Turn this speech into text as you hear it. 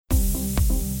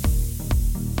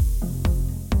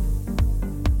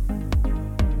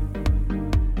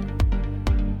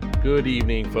Good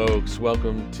evening, folks.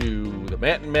 Welcome to the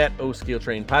Matt and Matt O-Scale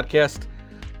Train podcast.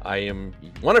 I am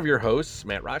one of your hosts,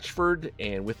 Matt Rochford,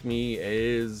 and with me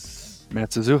is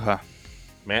Matt Suzuha.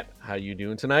 Matt, how you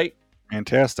doing tonight?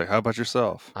 Fantastic. How about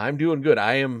yourself? I'm doing good.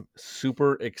 I am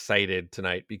super excited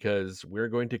tonight because we're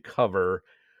going to cover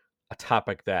a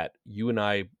topic that you and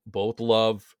I both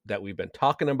love, that we've been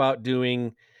talking about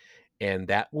doing, and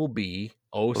that will be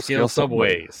O-Scale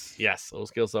subways. Yes,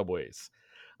 O-Scale subways.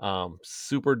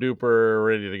 Super duper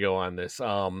ready to go on this.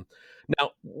 Now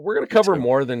we're going to cover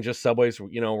more than just subways.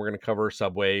 You know, we're going to cover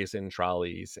subways and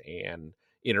trolleys and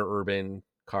interurban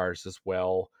cars as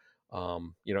well.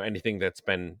 You know, anything that's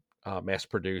been mass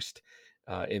produced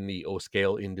in the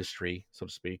O-Scale industry, so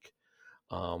to speak.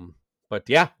 But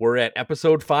yeah, we're at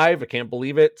episode 5. I can't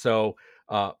believe it. So,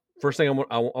 first thing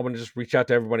I want to just reach out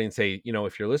to everybody and say, you know,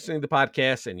 if you're listening to the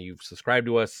podcast and you've subscribed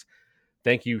to us,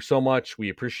 thank you so much. We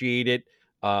appreciate it.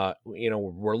 You know,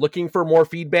 we're looking for more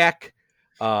feedback.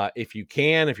 If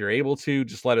you're able to,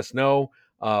 just let us know.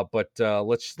 But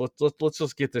let's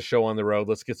just get the show on the road.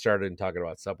 Let's get started and talking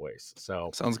about subways. So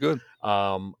sounds good.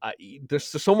 There's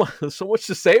so much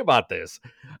to say about this.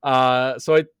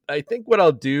 So I think what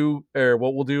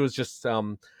we'll do is just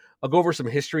I'll go over some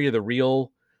history of the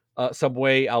real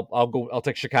subway. I'll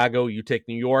take Chicago, you take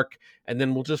New York, and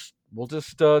then we'll just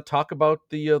talk about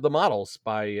the models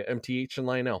by MTH and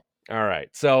Lionel. All right.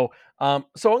 So I'm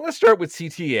going to start with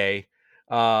CTA.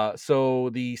 So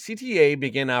the CTA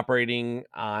began operating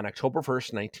on October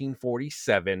 1st,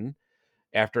 1947,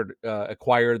 after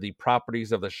acquired the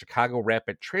properties of the Chicago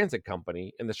Rapid Transit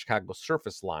Company and the Chicago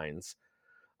Surface Lines.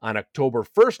 On October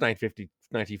 1st,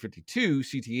 1952,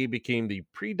 CTA became the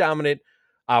predominant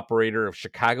operator of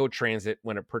Chicago Transit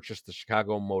when it purchased the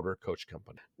Chicago Motor Coach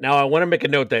Company. Now, I want to make a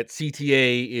note that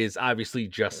CTA is obviously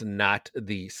just not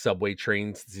the subway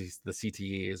trains. The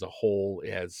CTA as a whole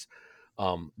has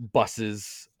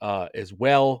buses as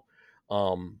well.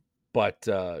 But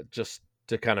just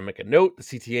to kind of make a note, the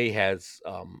CTA has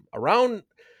around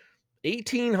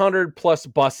 1,800 plus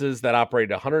buses that operate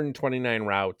 129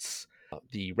 routes.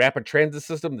 The rapid transit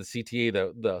system, the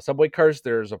CTA, the subway cars,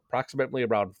 there's approximately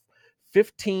around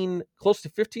close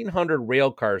to 1,500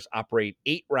 rail cars operate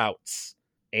 8 routes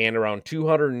and around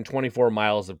 224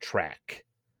 miles of track.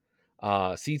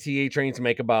 CTA trains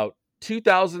make about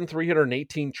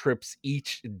 2,318 trips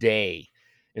each day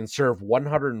and serve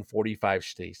 145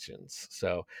 stations.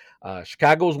 So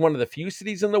Chicago is one of the few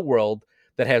cities in the world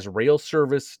that has rail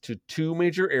service to 2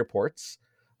 major airports.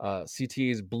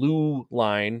 CTA's Blue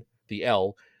Line, the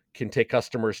L, can take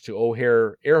customers to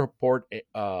O'Hare Airport,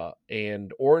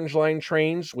 and Orange Line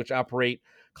trains, which operate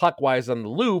clockwise on the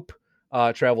loop,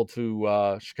 travel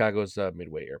to Chicago's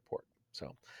Midway Airport.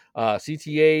 So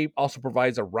CTA also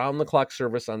provides around-the-clock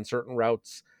service on certain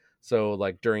routes. So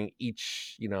like during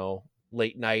each,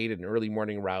 late night and early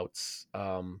morning routes,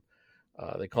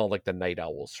 they call it like the night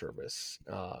owl service.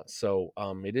 So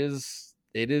it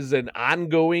is an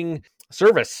ongoing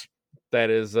service that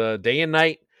is day and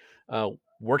night,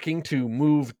 working to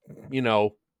move,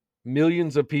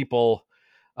 millions of people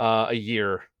a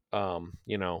year,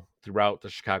 throughout the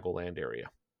Chicagoland area.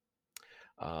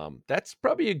 That's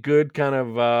probably a good kind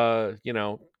of,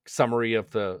 summary of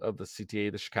the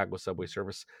CTA, the Chicago Subway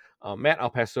Service. Matt,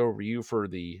 I'll pass it over to you for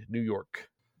the New York.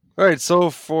 All right. So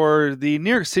for the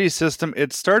New York City system,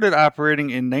 it started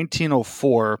operating in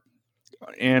 1904,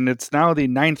 and it's now the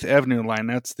 9th Avenue line.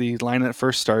 That's the line that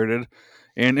first started.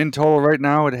 And in total right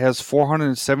now, it has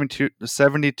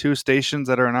 472 stations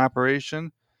that are in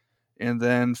operation. And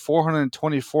then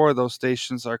 424 of those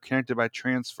stations are connected by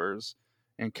transfers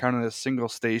and counted as single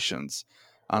stations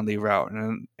on the route.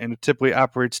 And it typically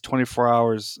operates 24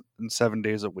 hours and 7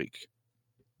 days a week.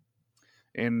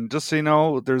 And just so you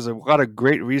know, there's a lot of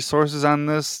great resources on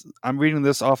this. I'm reading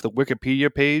this off the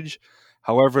Wikipedia page.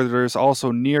 However, there's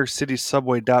also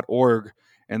NewYorkCitySubway.org,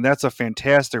 and that's a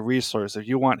fantastic resource. If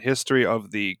you want history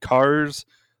of the cars,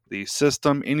 the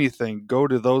system, anything, go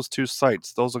to those 2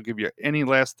 sites. Those will give you any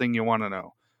last thing you want to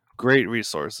know. Great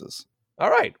resources. All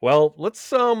right. Well,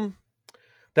 let's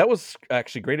that was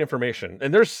actually great information.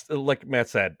 And there's, like Matt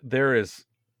said, there is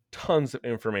tons of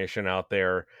information out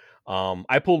there.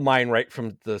 I pulled mine right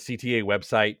from the CTA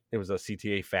website. It was a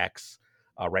CTA fax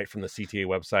right from the CTA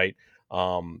website.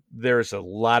 There's a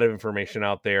lot of information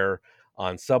out there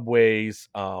on subways,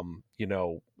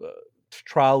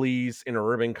 trolleys,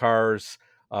 interurban cars.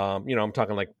 I'm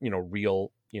talking like,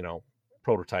 real,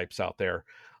 prototypes out there.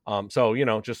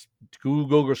 So, just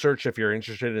Google search if you're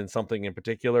interested in something in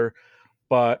particular.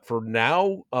 But for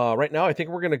now, right now, I think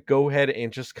we're going to go ahead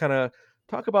and just kind of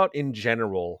talk about in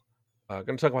general. Going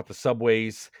to talk about the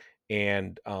subways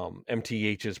and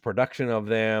MTH's production of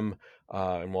them,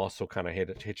 and we'll also kind of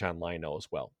hitch on Lino as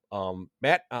well.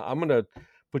 Matt, I'm going to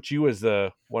put you as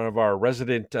one of our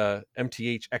resident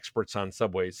MTH experts on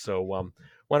subways. So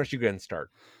why don't you go ahead and start?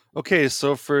 Okay,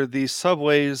 so for the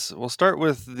subways, we'll start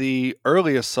with the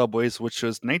earliest subways, which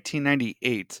was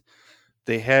 1998.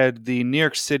 They had the New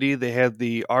York City, they had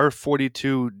the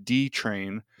R42D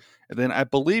train. And then I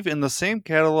believe in the same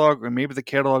catalog, or maybe the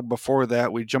catalog before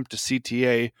that, we jumped to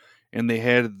CTA and they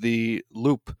had the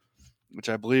Loop, which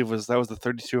I believe was the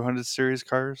 3200 series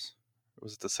cars. Or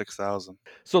was it the 6000?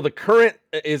 So the current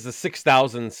is the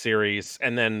 6000 series,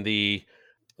 and then the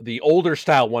older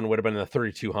style one would have been the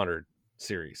 3200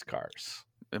 series cars.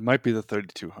 It might be the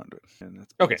 3200.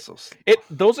 Okay.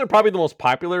 Those are probably the most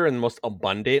popular and most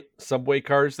abundant subway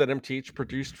cars that MTH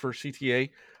produced for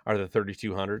CTA are the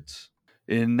 3200s.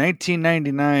 In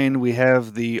 1999, we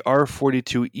have the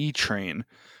R42E train.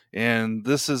 And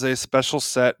this is a special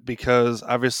set because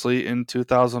obviously in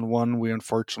 2001, we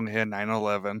unfortunately had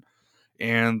 9/11.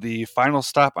 And the final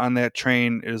stop on that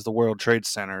train is the World Trade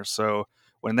Center. So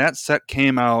when that set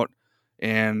came out,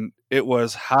 and it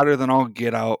was hotter than all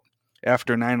get out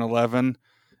after 9/11,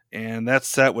 and that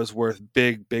set was worth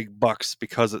big bucks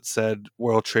because it said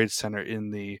World Trade Center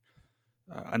in the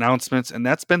announcements, and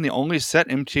that's been the only set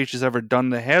MTH has ever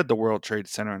done that had the World Trade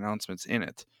Center announcements in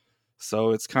it. So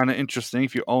it's kind of interesting.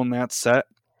 If you own that set,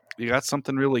 you got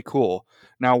something really cool.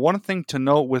 Now, one thing to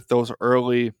note with those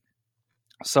early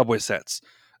subway sets,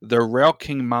 they're Rail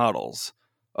King models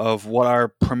of what are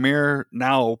premier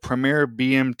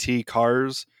BMT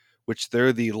cars, which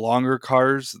they're the longer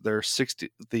cars.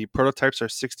 The prototypes are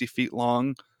 60 feet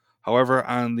long. However,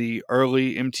 on the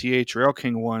early MTH Rail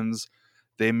King ones,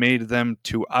 they made them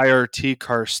to IRT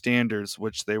car standards,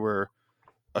 which they were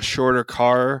a shorter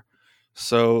car.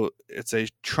 So it's a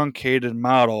truncated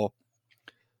model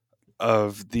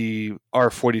of the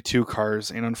R42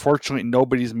 cars. And unfortunately,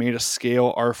 nobody's made a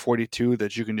scale R42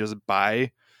 that you can just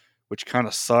buy, which kind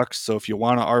of sucks. So if you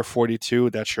want an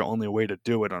R42, that's your only way to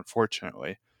do it,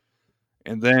 unfortunately.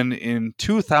 And then in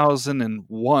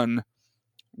 2001,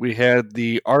 we had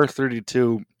the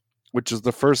R32, which is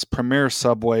the first premier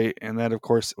subway, and that, of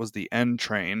course, was the N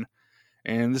train.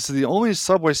 And this is the only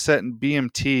subway set in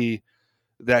BMT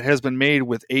that has been made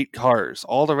with 8 cars.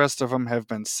 All the rest of them have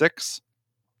been 6.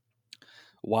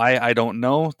 Why, I don't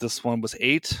know. This one was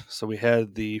 8. So we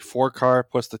had the 4-car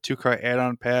plus the 2-car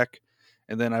add-on pack.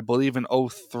 And then I believe in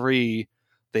 03,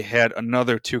 they had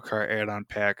another 2-car add-on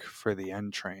pack for the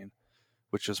N train,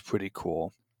 which was pretty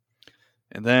cool.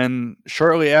 And then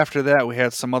shortly after that, we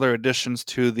had some other additions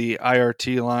to the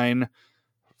IRT line.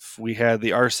 We had the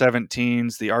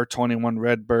R17s, the R21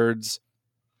 Redbirds,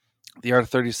 the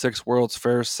R36 World's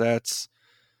Fair sets,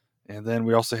 and then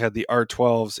we also had the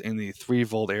R12s in the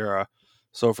 3-volt era.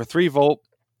 So for 3-volt,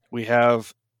 we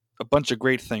have a bunch of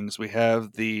great things. We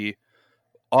have the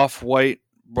off-white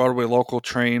Broadway local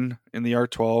train in the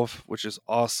R12, which is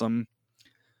awesome.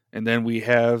 And then we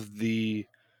have the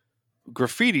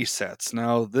graffiti sets.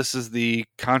 Now, this is the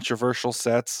controversial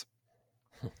sets.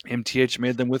 MTH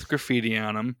made them with graffiti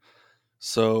on them.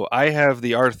 So I have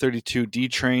the R32D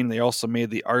train. They also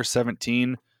made the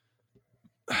R17,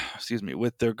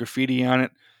 with their graffiti on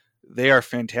it. They are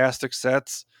fantastic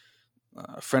sets.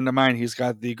 A friend of mine, he's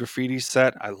got the graffiti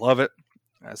set. I love it.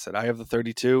 I said, I have the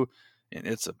 32, and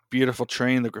it's a beautiful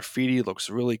train. The graffiti looks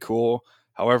really cool.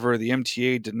 However, the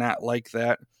MTA did not like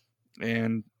that.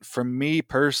 And for me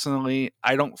personally,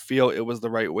 I don't feel it was the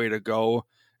right way to go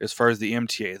as far as the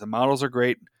MTA. The models are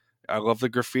great. I love the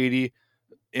graffiti.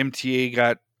 MTA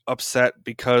got upset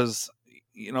because,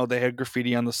 they had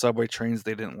graffiti on the subway trains.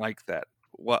 They didn't like that.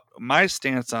 What my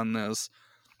stance on this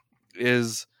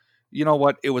is, you know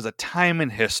what? It was a time in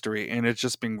history, and it's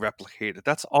just being replicated.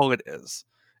 That's all it is.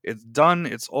 It's done.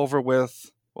 It's over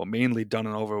with. Well, mainly done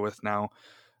and over with now.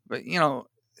 But,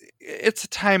 it's a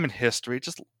time in history.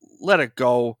 Just let it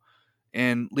go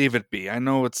and leave it be. I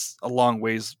know it's a long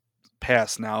ways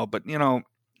past now, but,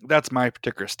 that's my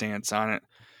particular stance on it.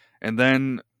 And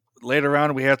then later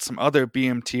on, we had some other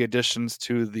BMT additions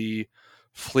to the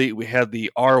fleet. We had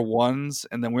the R1s,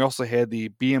 and then we also had the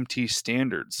BMT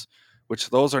standards,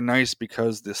 which those are nice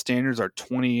because the standards are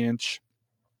 20-inch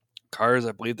cars.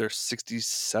 I believe they're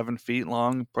 67 feet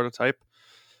long prototype.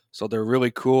 So they're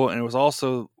really cool. And it was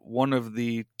also one of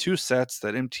the 2 sets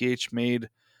that MTH made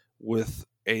with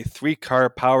a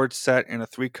 3-car powered set and a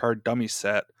 3-car dummy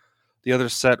set. The other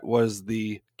set was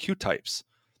the Q-types,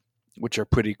 which are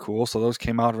pretty cool. So those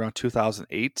came out around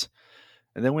 2008.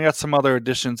 And then we had some other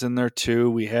additions in there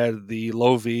too. We had the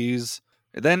low Vs.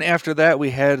 And then after that,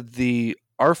 we had the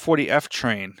R40F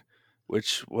train,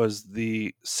 which was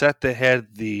the set that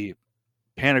had the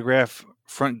pantograph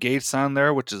front gates on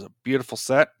there, which is a beautiful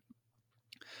set.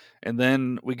 And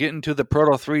then we get into the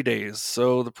Proto 3 days.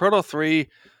 So the Proto 3,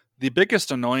 the biggest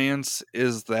annoyance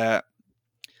is that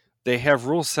they have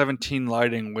Rule 17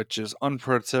 lighting, which is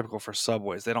unprototypical for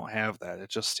subways. They don't have that.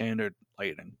 It's just standard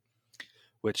lighting,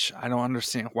 which I don't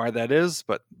understand why that is,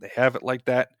 but they have it like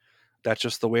that. That's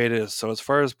just the way it is. So as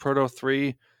far as Proto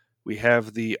 3, we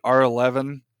have the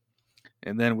R11,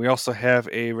 and then we also have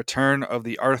a return of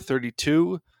the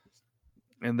R32.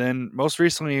 And then most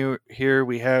recently here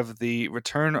we have the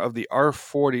return of the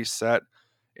R40 set,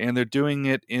 and they're doing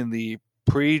it in the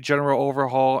pre-general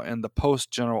overhaul and the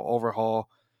post-general overhaul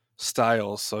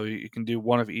styles. So you can do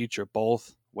one of each or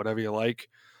both, whatever you like.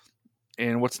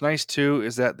 And what's nice too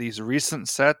is that these recent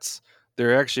sets,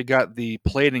 they're actually got the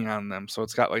plating on them. So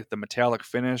it's got like the metallic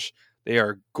finish. They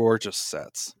are gorgeous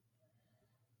sets.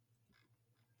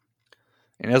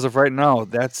 And as of right now,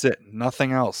 that's it.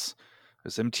 Nothing else.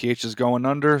 This MTH is going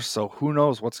under, so who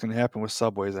knows what's going to happen with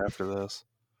subways after this.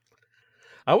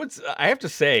 I have to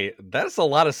say that's a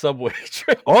lot of subway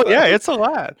trains. Oh yeah, it's a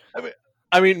lot.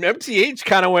 I mean, MTH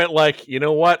kind of went like, you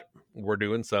know what? We're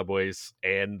doing subways,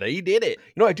 and they did it.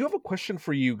 You know, I do have a question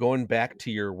for you. Going back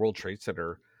to your World Trade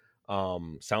Center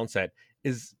sound set,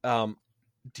 is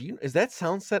that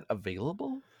sound set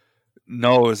available?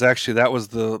 No, it was actually that was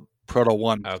the Proto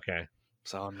 1. Okay.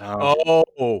 So no.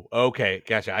 Oh, okay,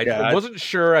 gotcha. Yeah, I wasn't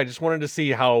sure. I just wanted to see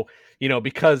how,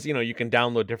 because you can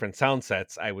download different sound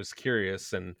sets. I was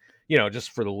curious, and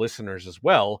just for the listeners as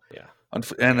well. Yeah.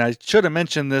 And I should have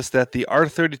mentioned this, that the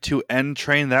R32N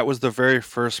train, that was the very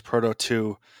first Proto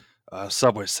 2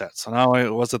 subway set. So not only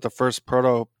was it the first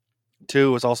Proto 2,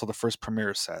 it was also the first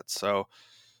Premier set. So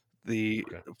the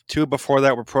two before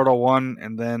that were Proto 1,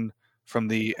 and then from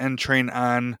the N train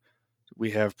on,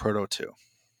 we have Proto 2.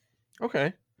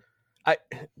 Okay.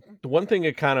 The one thing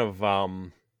that kind of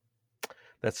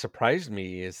that surprised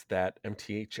me is that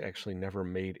MTH actually never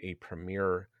made a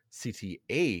Premier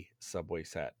CTA subway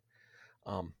set.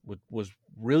 Was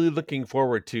really looking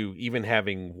forward to even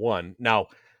having one. Now,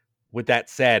 with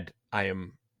that said, I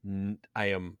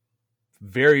am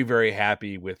very, very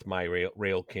happy with my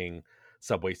Rail King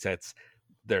subway sets.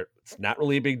 It's not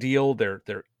really a big deal. They're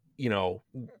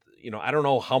I don't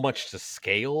know how much to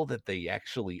scale that they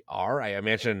actually are. I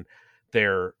imagine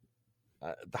they're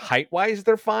the height wise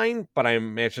they're fine, but I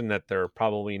imagine that they're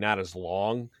probably not as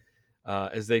long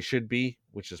as they should be,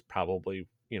 which is probably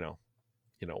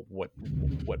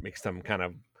what makes them kind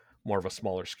of more of a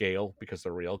smaller scale because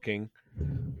they're Rail King.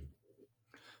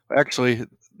 Actually,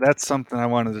 that's something I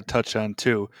wanted to touch on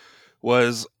too.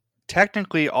 Was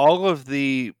technically all of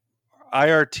the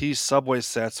IRT subway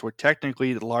sets were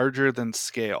technically larger than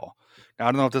scale. Now,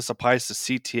 I don't know if this applies to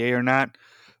CTA or not,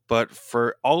 but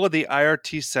for all of the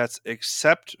IRT sets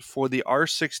except for the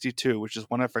R62, which is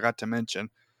one I forgot to mention,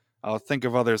 I'll think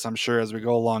of others, I'm sure, as we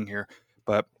go along here,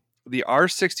 but the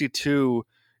R62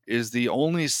 is the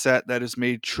only set that is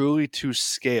made truly to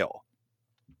scale.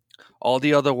 All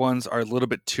the other ones are a little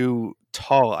bit too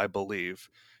tall, I believe.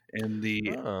 And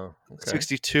the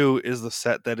 62 is the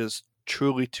set that is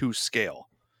truly to scale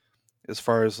as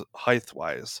far as height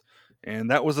wise.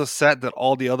 And that was a set that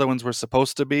all the other ones were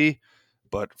supposed to be,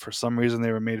 but for some reason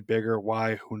they were made bigger.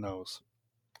 Why? Who knows?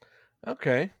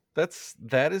 Okay.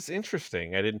 That is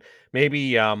interesting. I didn't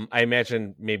maybe I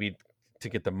imagine maybe to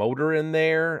get the motor in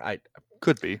there. I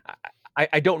could be.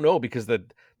 I don't know, because the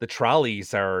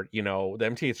trolleys are, the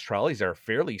MTH trolleys are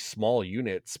fairly small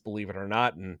units, believe it or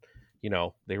not, and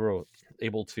they were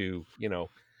able to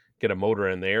get a motor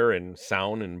in there and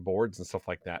sound and boards and stuff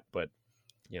like that. But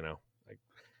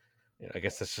I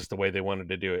guess that's just the way they wanted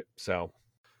to do it. So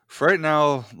for right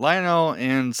now, Lionel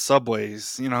and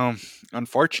subways,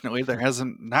 unfortunately, there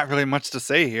hasn't not really much to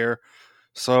say here.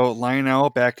 So Lionel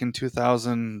back in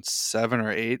 2007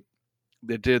 or 8,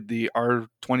 they did the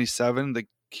R27, the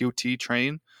QT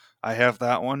train. I have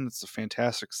that one. It's a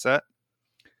fantastic set.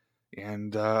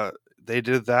 And they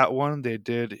did that one. They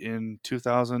did in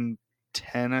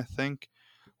 2010, I think,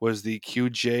 was the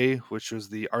QJ, which was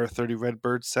the R30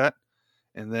 Redbird set.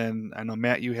 And then I know,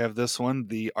 Matt, you have this one,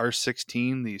 the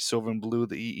R16, the silver and blue,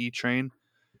 the EE train.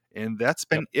 And that's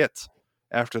been it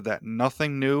after that.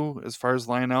 Nothing new as far as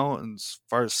Lionel and as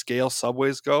far as scale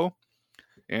subways go.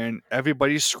 And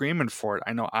everybody's screaming for it.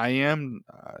 I know I am.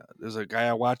 There's a guy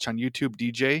I watch on YouTube,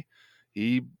 DJ.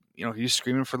 He's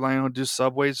screaming for Lionel to do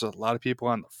subways. There's a lot of people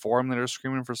on the forum that are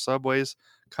screaming for subways.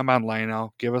 Come on,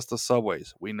 Lionel, give us the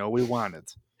subways. We know we want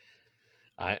it.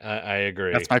 I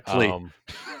agree. That's my plea.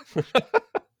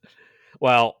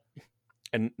 Well,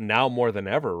 and now more than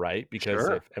ever, right? Because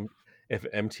sure. if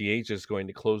MTH is going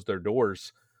to close their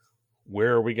doors,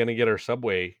 where are we going to get our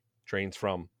subway trains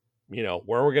from?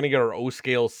 Where are we going to get our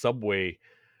O-scale subway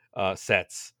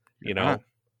sets? Yeah.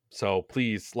 So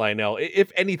please, Lionel,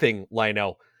 if anything,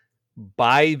 Lionel,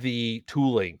 buy the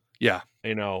tooling, Yeah.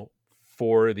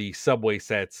 For the subway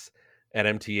sets at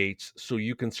MTH so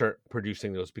you can start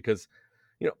producing those, because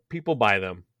people buy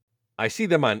them. I see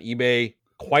them on eBay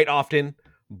quite often,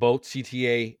 both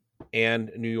CTA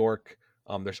and New York.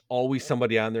 There's always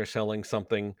somebody on there selling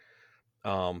something.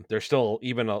 There's still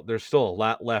a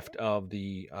lot left of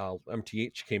the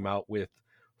MTH came out with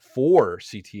 4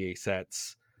 CTA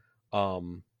sets,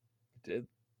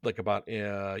 like about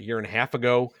a year and a half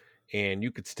ago, and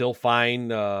you could still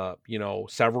find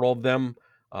several of them.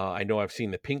 I know I've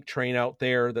seen the pink train out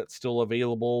there that's still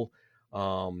available,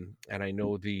 and I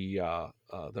know the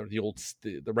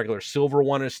regular silver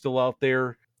one is still out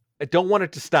there. I don't want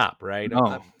it to stop. Right,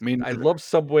 No, me I neither. love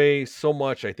Subway so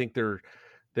much. I think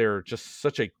they're just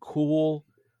such a cool,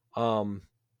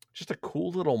 just a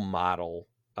cool little model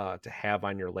to have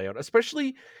on your layout,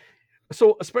 especially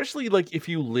like if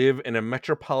you live in a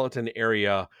metropolitan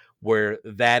area where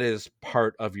that is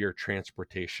part of your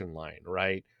transportation line,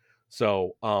 right?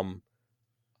 So, I'm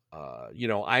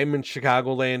in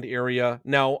Chicagoland area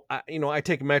now. I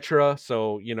take Metra,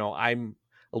 so I'm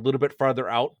a little bit farther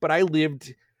out, but I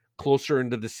lived closer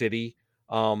into the city.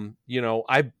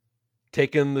 I've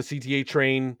taken the CTA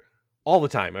train all the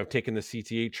time. I've taken the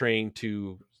CTA train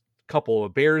to a couple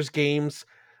of Bears games.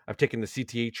 I've taken the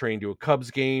CTA train to a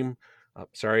Cubs game.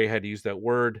 Sorry, I had to use that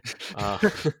word. Uh,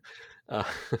 uh,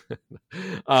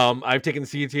 I've taken the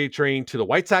CTA train to the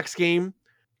White Sox game.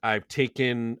 I've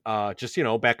taken just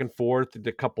back and forth to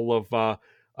a couple of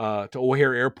to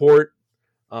O'Hare Airport.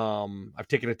 I've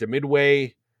taken it to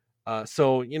Midway.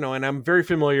 So and I'm very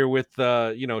familiar with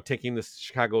taking the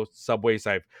Chicago subways.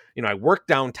 I worked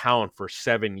downtown for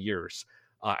 7 years.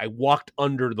 I walked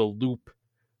under the Loop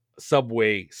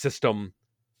subway system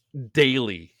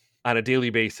daily on a daily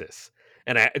basis.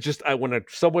 And when a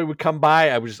subway would come by,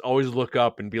 I would just always look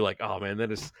up and be like, "Oh man,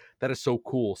 that is so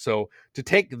cool." So to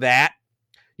take that,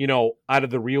 out of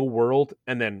the real world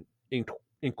and then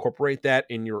incorporate that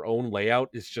in your own layout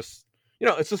is just,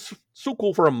 it's just so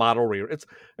cool for a model railroad.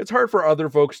 It's hard for other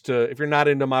folks to, if you're not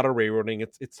into model railroading,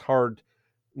 it's hard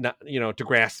not, to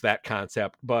grasp that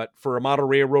concept. But for a model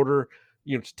railroader,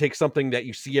 to take something that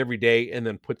you see every day and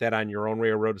then put that on your own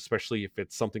railroad, especially if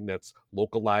it's something that's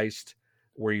localized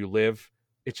where you live,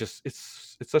 it's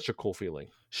such a cool feeling.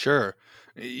 Sure.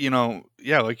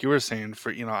 Yeah, like you were saying,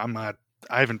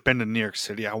 I haven't been to New York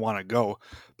City. I want to go.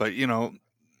 But,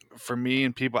 for me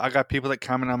and I got people that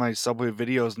comment on my subway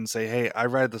videos and say, "Hey, I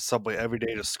ride the subway every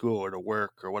day to school or to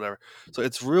work or whatever." So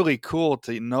it's really cool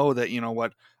to know that,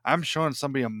 I'm showing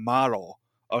somebody a model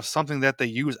of something that they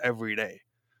use every day.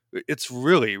 It's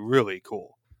really, really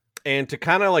cool. And to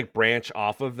kind of like branch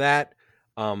off of that,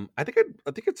 I think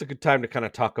it's a good time to kind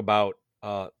of talk about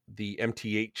the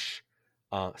MTH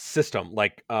system,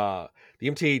 like the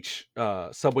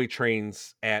MTH subway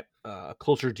trains at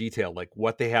closer detail, like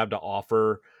what they have to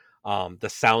offer, the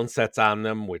sound sets on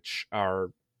them, which are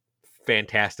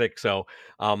fantastic. So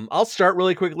I'll start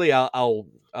really quickly. I'll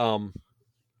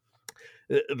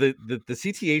the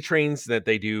CTA trains that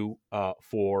they do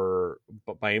for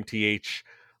by MTH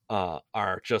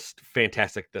are just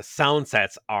fantastic. The sound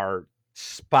sets are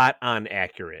spot on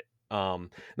accurate. They're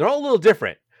all a little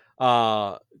different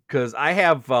because I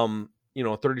have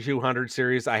 3200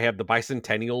 series. I have the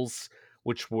Bicentennials,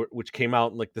 which came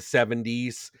out in like the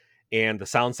 70s. And the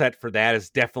sound set for that is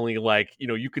definitely like,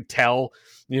 you could tell,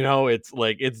 it's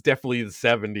definitely the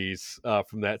 70s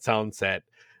from that sound set.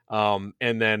 And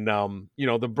then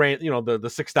the brand, the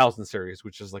 6000 series,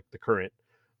 which is like the current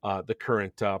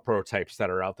prototypes that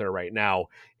are out there right now.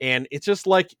 And it's just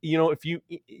like, if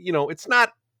it's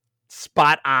not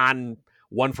spot on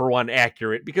 1-for-1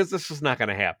 accurate, because this is not going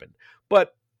to happen.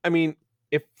 But I mean,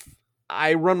 if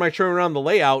I run my train around the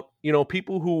layout,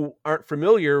 people who aren't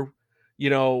familiar,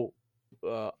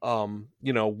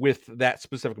 with that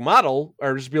specific model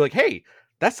are just be like, "Hey,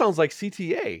 that sounds like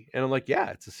CTA." And I'm like, "Yeah,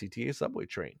 it's a CTA subway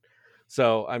train."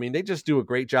 So, I mean, they just do a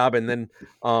great job. And then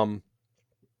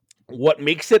what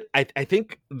makes it, I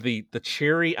think the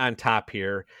cherry on top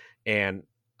here, and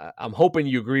I'm hoping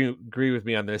you agree with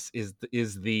me on this, is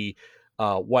the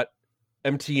what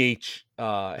MTH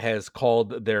has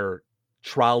called their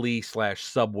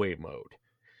trolley/subway mode.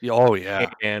 Oh,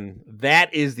 yeah. And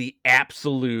that is the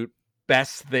absolute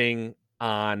best thing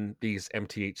on these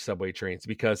MTH subway trains,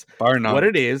 because Bar what none.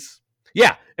 it is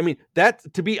Yeah, I mean,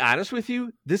 that to be honest with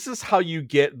you, this is how you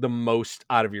get the most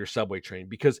out of your subway train,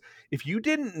 because if you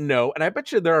didn't know, and I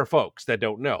bet you there are folks that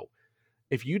don't know,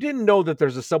 if you didn't know that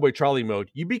there's a subway trolley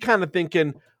mode, you'd be kind of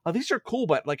thinking, "Oh, these are cool,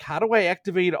 but like, how do I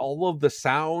activate all of the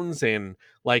sounds?" And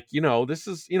like, this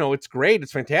is, it's great,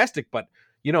 it's fantastic, but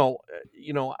I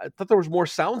thought there was more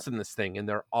sounds in this thing, and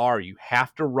there are. You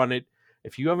have to run it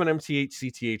if you have an MTH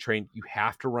CTA train. You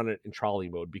have to run it in trolley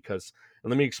mode because, and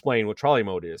let me explain what trolley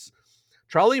mode is.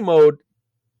 Trolley mode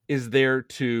is there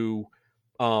to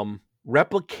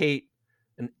replicate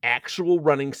an actual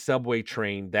running subway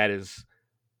train that is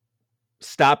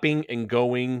stopping and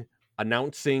going,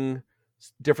 announcing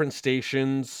different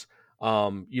stations.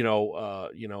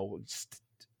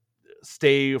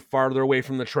 Stay farther away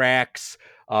from the tracks.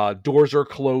 Doors are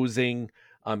closing.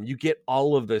 You get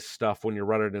all of this stuff when you're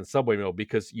running in subway mode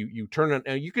because you turn on.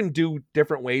 You can do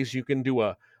different ways. You can do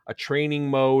a training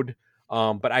mode,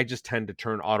 but I just tend to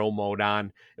turn auto mode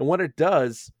on. And what it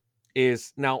does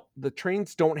is, now the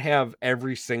trains don't have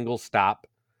every single stop,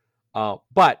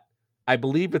 but I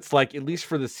believe it's like, at least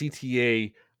for the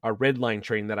CTA red line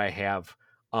train that I have,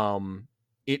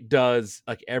 it does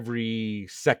like every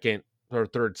second or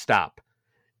third stop,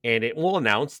 and it will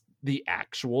announce the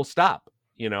actual stop.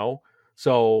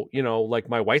 So like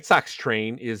my White Sox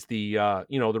train is the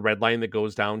the red line that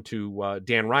goes down to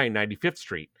Dan Ryan 95th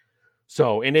Street.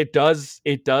 So, and it does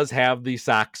have the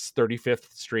Sox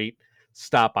 35th Street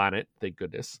stop on it. Thank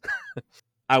goodness.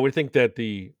 I would think that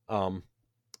the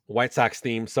White Sox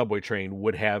themed subway train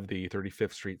would have the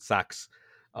 35th Street Sox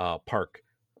Park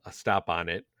stop on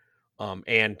it,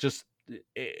 and just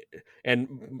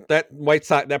and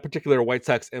that particular White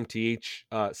Sox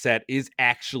MTH set is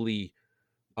actually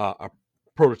a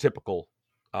prototypical.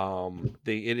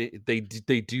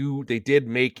 They did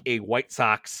make a White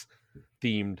Sox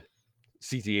themed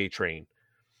CTA train.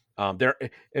 There,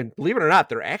 and believe it or not,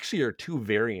 there actually are two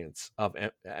variants of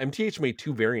MTH made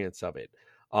two variants of it.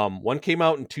 One came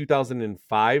out in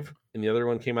 2005 and the other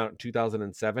one came out in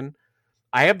 2007.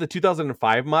 I have the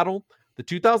 2005 model. The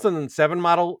 2007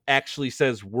 model actually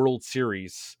says World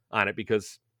Series on it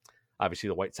because obviously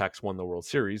the White Sox won the World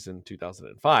Series in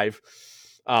 2005.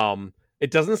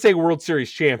 It doesn't say World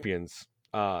Series champions,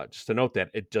 just to note that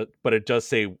but it does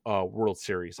say World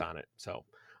Series on it. So,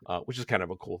 which is kind of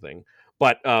a cool thing.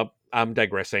 But I'm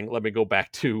digressing. Let me go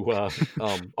back to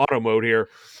auto mode here.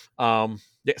 Yeah,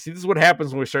 see, this is what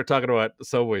happens when we start talking about the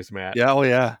subways, Matt. Yeah, oh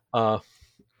yeah.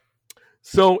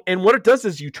 So, and what it does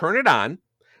is you turn it on.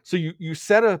 So you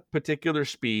set a particular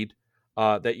speed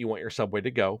that you want your subway to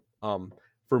go.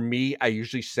 For me, I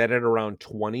usually set it around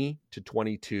 20 to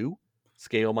 22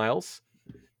 scale miles,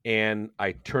 and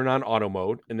I turn on auto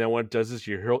mode. And then what it does is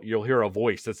you'll hear a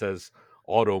voice that says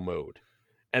auto mode.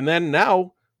 And then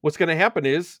now what's going to happen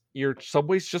is your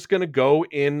subway's just going to go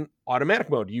in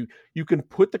automatic mode. You can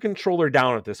put the controller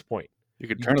down at this point. You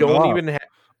can turn it off.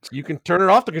 You can turn it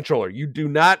off the controller. You do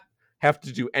not have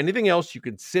to do anything else. You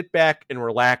can sit back and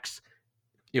relax.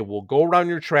 It will go around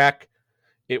your track.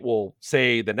 It will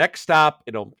say the next stop.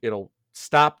 It'll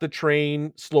stop the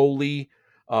train slowly.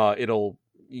 It'll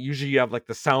usually have like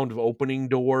the sound of opening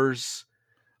doors.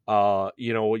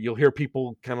 You'll hear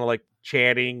people kind of like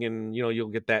chatting, and you'll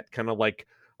get that kind of like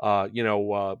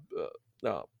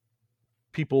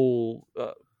people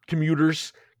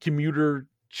commuter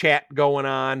chat going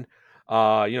on.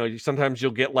 Sometimes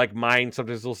you'll get like mine.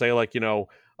 Sometimes they'll say like,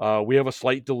 we have a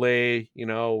slight delay,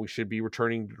 we should be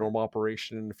returning to normal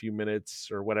operation in a few minutes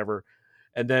or whatever.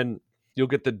 And then you'll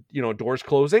get the, doors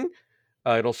closing.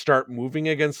 It'll start moving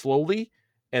again slowly.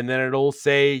 And then it'll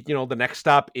say, the next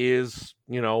stop is,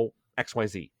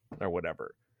 XYZ or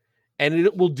whatever. And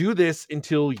it will do this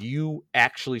until you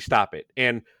actually stop it.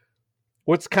 And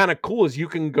what's kind of cool is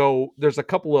there's a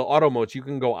couple of auto modes. You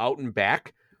can go out and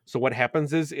back. So what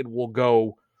happens is it will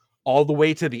go all the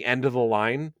way to the end of the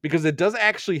line, because it does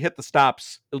actually hit the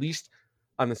stops, at least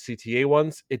on the CTA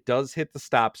ones. It does hit the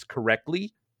stops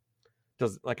correctly.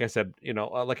 Like I said,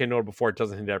 like I noted before, it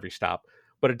doesn't hit every stop,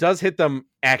 but it does hit them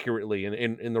accurately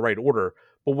in the right order.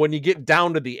 But when you get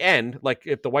down to the end, like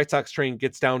if the White Sox train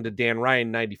gets down to Dan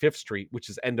Ryan 95th Street, which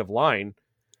is end of line,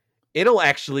 it'll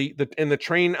actually, the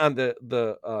train on the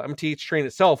MTH train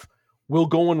itself will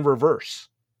go in reverse,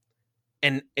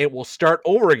 and it will start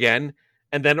over again,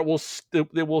 and then it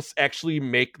will actually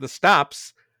make the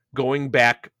stops going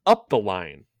back up the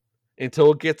line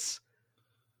until it gets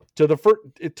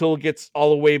until it gets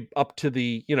all the way up to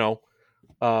the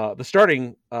the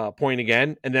starting point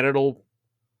again, and then it'll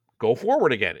go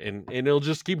forward again, and it'll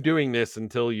just keep doing this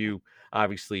until you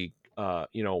obviously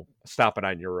stop it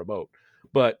on your remote.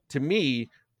 But to me,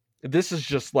 this is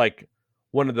just like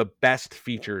one of the best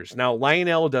features. Now,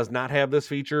 Lionel does not have this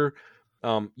feature.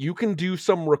 You can do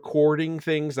some recording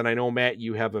things, and I know, Matt,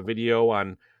 you have a video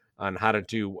on how to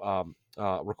do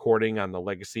recording on the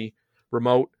Legacy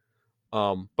remote.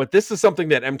 But this is something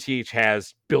that MTH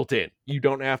has built in. You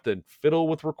don't have to fiddle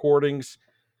with recordings.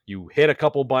 You hit a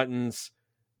couple buttons,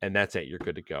 and that's it. You're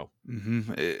good to go.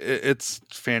 It's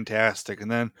fantastic.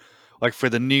 And then, like for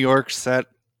the New York set,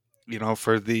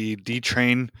 for the D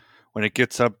train, when it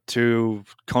gets up to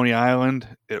Coney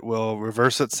Island, it will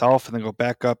reverse itself and then go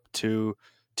back up to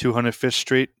 205th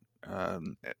Street.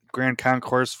 Grand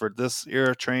Concourse for this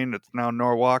era train, it's now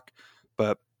Norwalk,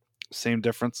 but same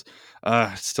difference.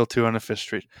 It's still 205th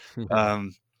Street.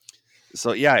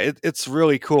 So yeah, it's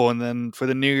really cool. And then for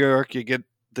the New York, you get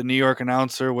the New York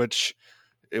announcer, which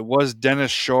it was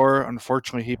Dennis Shore.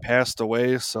 Unfortunately, he passed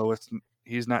away, so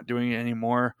he's not doing it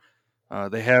anymore.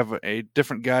 They have a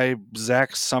different guy,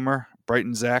 Zach Summer,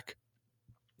 Brighton Zach.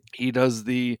 He does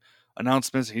the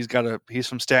announcements. He's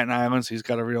from Staten Island, so he's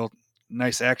got a real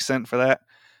nice accent for that.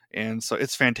 And so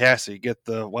it's fantastic. You get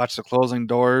to watch the closing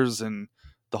doors and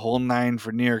the whole nine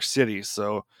for New York City.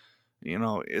 So,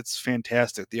 it's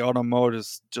fantastic. The auto mode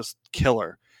is just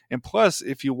killer. And plus,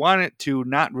 if you want it to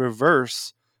not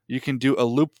reverse, you can do a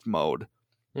loop mode.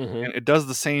 And it does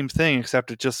the same thing,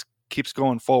 except it just keeps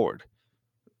going forward.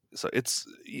 So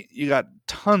you got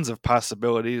tons of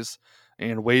possibilities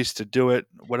and ways to do it.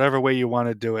 Whatever way you want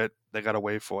to do it, they got a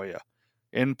way for you.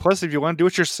 And plus, if you want to do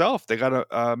it yourself, they got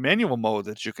a manual mode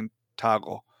that you can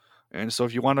toggle. And so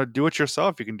if you want to do it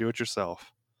yourself, you can do it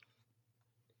yourself.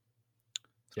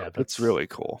 So yeah, that's really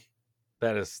cool.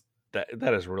 That is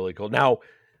really cool. Now,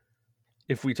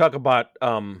 if we talk about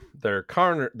their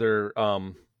counterpart,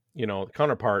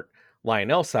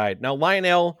 Lionel side. Now,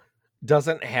 Lionel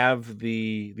doesn't have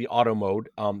the auto mode.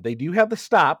 They do have the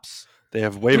stops. They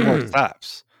have way more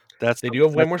stops. They do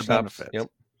have way more stops.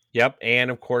 Yep.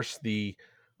 And of course, they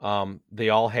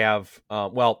all have. I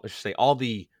should say all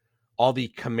the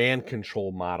command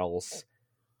control models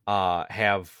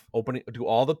have opening. Do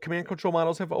all the command control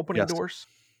models have opening doors?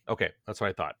 Okay, that's what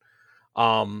I thought.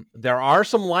 There are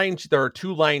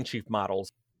two Lion Chief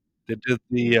models. They did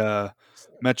the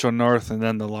Metro North and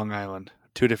then the Long Island.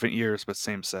 2 different years, but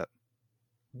same set.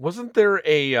 Wasn't there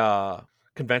a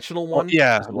conventional one?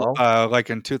 As well? Like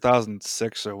in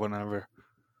 2006 or whenever.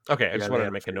 Okay, I just wanted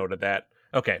to make a note of that.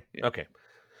 Okay, okay.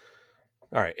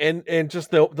 All right, and just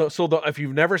if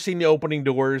you've never seen the opening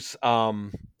doors,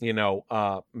 Matt,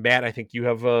 I think you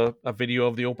have a video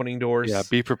of the opening doors. Yeah,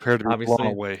 be prepared to be blown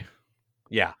away.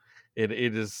 Yeah, it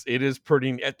is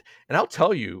pretty. And I'll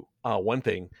tell you one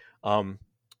thing. The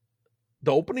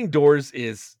opening doors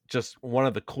is just one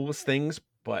of the coolest things,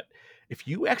 but if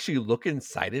you actually look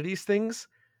inside of these things,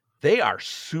 they are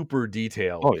super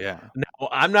detailed. Oh yeah. Now,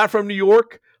 I'm not from New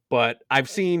York, but I've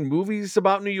seen movies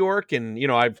about New York, and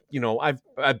I've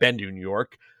been to New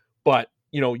York, but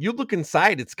you look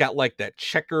inside, it's got like that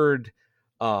checkered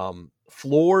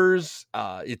floors.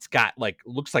 It's got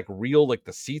looks like real, like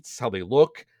the seats, how they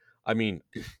look. I mean,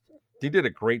 they did a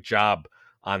great job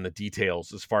on the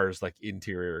details as far as like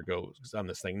interior goes on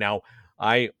this thing. Now,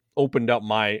 I opened up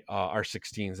my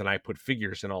R16s and I put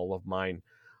figures in all of mine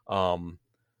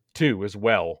too as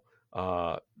well.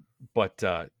 But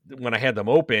when I had them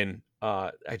open,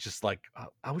 I was just like,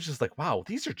 wow,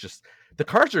 these are just, the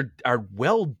cars are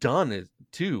well done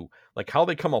too. Like how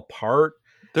they come apart.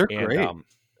 They're great.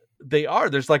 They are.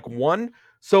 There's like one.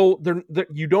 So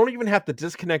you don't even have to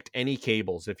disconnect any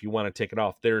cables if you want to take it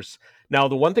off. Now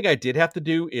the one thing I did have to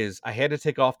do is I had to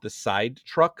take off the side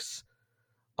trucks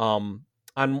on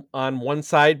one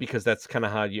side, because that's kind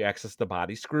of how you access the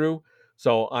body screw.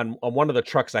 So on one of the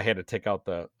trucks, I had to take off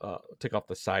the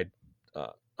side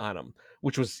on them,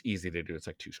 which was easy to do. It's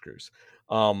like 2 screws.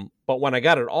 But when I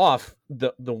got it off,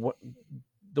 the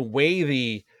way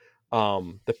the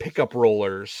pickup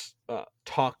rollers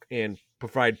talk and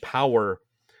provide power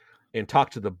and talk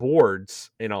to the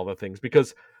boards and all the things,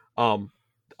 because all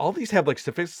these have like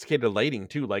sophisticated lighting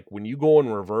too. Like when you go in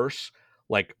reverse,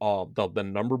 like the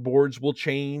number boards will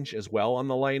change as well on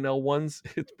the Lionel ones.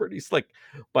 It's pretty slick.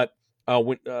 But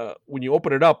when you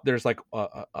open it up, there's like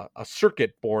a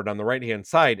circuit board on the right hand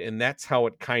side, and that's how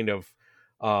it kind of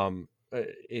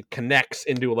it connects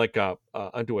into like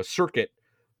onto a circuit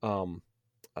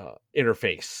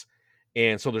interface.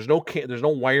 And so there's no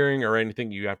wiring or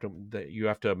anything you have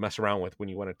to mess around with when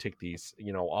you want to take these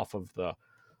off of the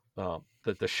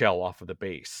shell off of the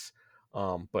base.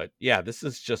 But yeah, this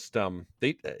is just I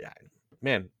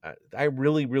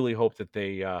really, really hope that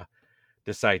they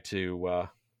decide to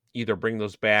either bring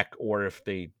those back, or if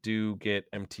they do get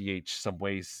MTH some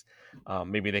ways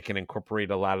Maybe they can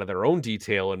incorporate a lot of their own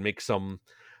detail and make some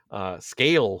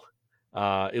scale,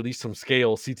 at least some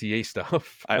scale CTA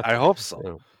stuff. I hope so.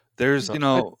 Yeah. There's,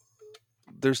 So,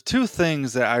 there's two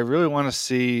things that I really want to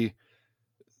see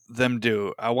them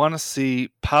do. I want to see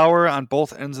power on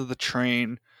both ends of the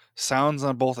train, sounds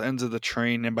on both ends of the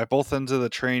train, and by both ends of the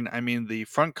train, I mean the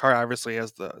front car obviously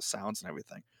has the sounds and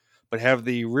everything, but have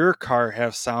the rear car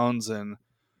have sounds and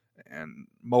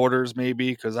motors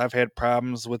maybe, because I've had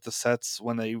problems with the sets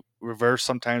when they reverse.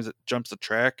 Sometimes it jumps the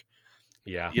track.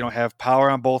 yeah. Have power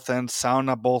on both ends, sound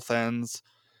on both ends,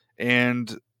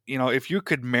 and if you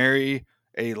could marry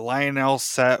a Lionel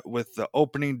set with the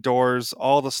opening doors,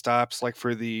 all the stops, like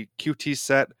for the QT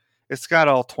set, it's got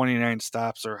all 29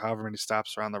 stops or however many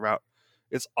stops are on the route.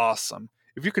 It's awesome.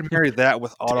 If you could marry that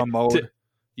with auto T- mode,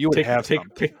 you would have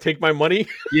something. take my money.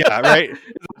 Yeah, right.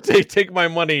 take my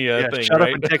money Yeah, thing, shut up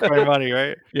right? and take my money,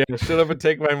 right? Yeah, shut up and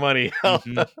take my money.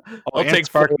 Mm-hmm. Oh, I'll and take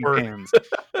sparking 4. pans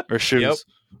or Yep. shoes.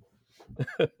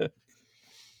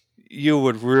 You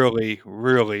would really,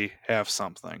 really have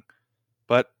something.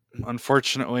 But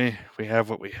unfortunately, we have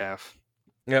what we have.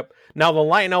 Yep. Now the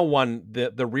Lionel one,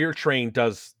 the rear train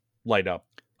does light up.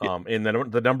 And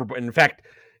the number. In fact,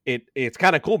 it's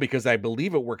kind of cool because I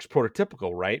believe it works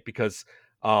prototypical, right? Because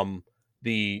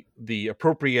the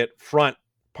appropriate front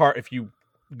part, if you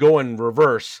go in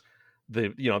reverse,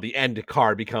 the end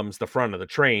car becomes the front of the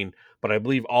train. But I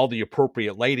believe all the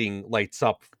appropriate lighting lights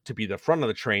up to be the front of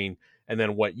the train, and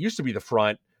then what used to be the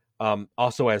front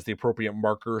also has the appropriate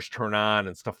markers turn on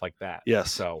and stuff like that.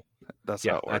 Yes. So that's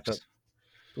how it works.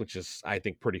 Which is, I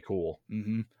think, pretty cool.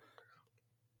 Mm-hmm.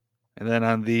 And then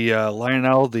on the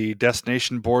Lionel, the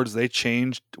destination boards, they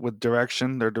changed with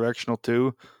direction. They're directional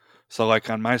too. So like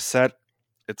on my set,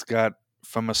 it's got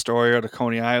from Astoria to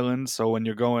Coney Island. So when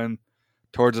you're going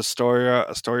towards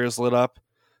Astoria's lit up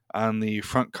on the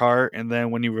front car. And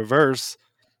then when you reverse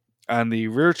on the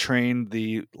rear train,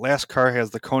 the last car has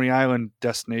the Coney Island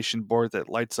destination board that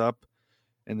lights up.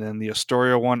 And then the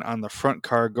Astoria one on the front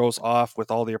car goes off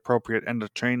with all the appropriate end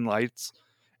of train lights.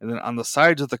 And then on the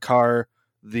sides of the car,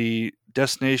 the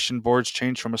destination boards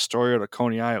change from Astoria to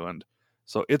Coney Island.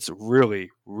 So it's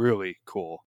really, really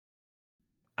cool.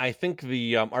 I think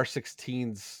the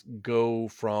R16s go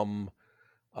from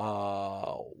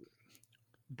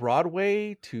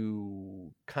Broadway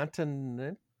to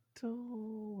Continental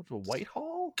to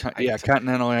Whitehall.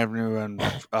 Continental Avenue and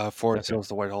Forest Hills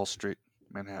to Whitehall Street,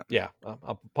 Manhattan. Yeah,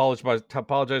 I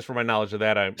apologize for my knowledge of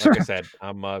that. Like I said,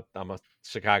 I'm a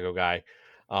Chicago guy,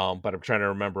 but I'm trying to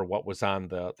remember what was on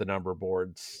the number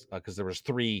boards because there was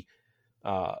three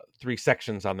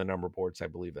sections on the number boards, I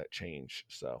believe, that changed.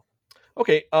 So,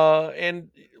 okay, and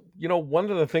one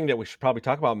other thing that we should probably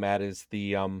talk about, Matt, is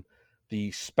the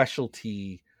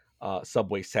specialty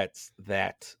subway sets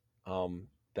that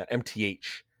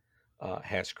MTH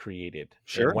has created.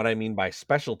 Sure. And what I mean by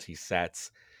specialty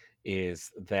sets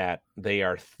is that they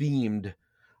are themed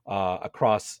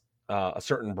across a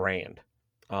certain brand.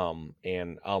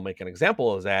 And I'll make an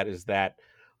example of that is that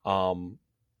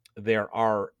there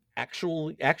are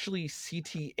actually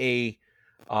CTA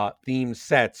themed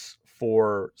sets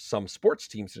for some sports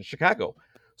teams in Chicago.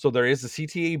 So there is the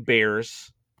CTA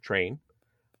Bears train.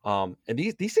 And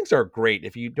these things are great.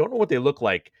 If you don't know what they look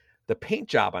like, the paint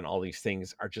job on all these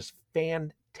things are just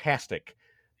fantastic.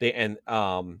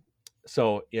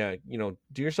 So yeah,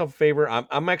 do yourself a favor.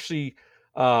 I'm actually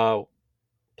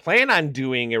plan on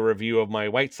doing a review of my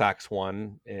White Sox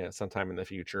one sometime in the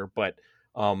future, but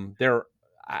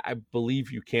I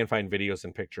believe you can find videos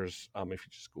and pictures if you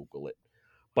just Google it.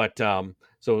 But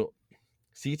so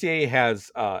CTA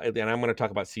has, and I'm going to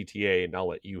talk about CTA, and I'll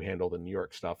let you handle the New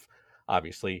York stuff.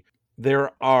 Obviously,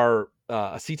 there are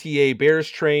a CTA Bears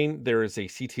train. There is a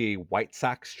CTA White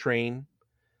Sox train.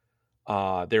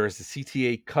 There is a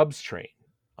CTA Cubs train.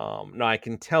 Now, I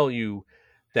can tell you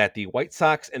that the White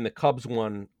Sox and the Cubs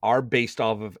one are based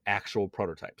off of actual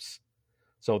prototypes.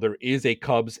 So there is a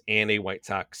Cubs and a White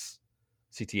Sox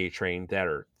CTA train that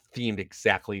are themed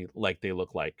exactly like they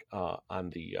look like on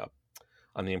the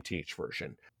MTH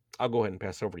version. I'll go ahead and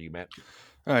pass over to you, Matt.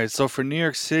 All right, so for New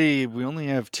York City, we only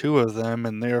have 2 of them,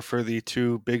 and they're for the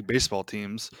 2 big baseball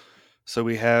teams. So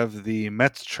we have the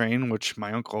Mets train, which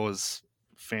my uncle is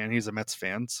a fan. He's a Mets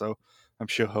fan, so I'm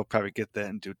sure he'll probably get that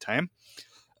in due time.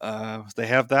 They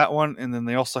have that one, and then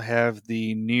they also have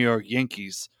the New York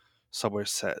Yankees subway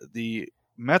set. The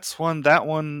Mets one, that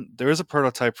one, there is a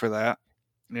prototype for that,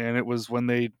 and it was when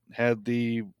they had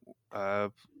the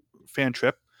fan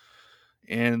trip.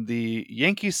 And the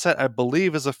Yankee set, I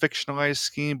believe, is a fictionalized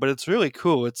scheme, but it's really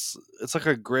cool. It's like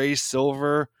a gray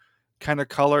silver kind of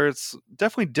color. It's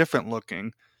definitely different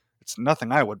looking. It's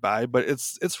nothing I would buy, but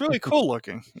it's really cool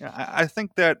looking. Yeah, I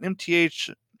think that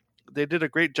MTH, they did a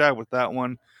great job with that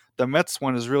one. The Mets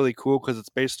one is really cool because it's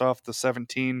based off the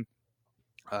 17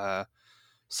 uh,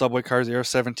 subway cars, the Air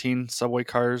 17 subway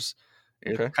cars.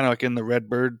 It's Okay. kind of like in the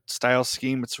Redbird style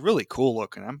scheme. It's really cool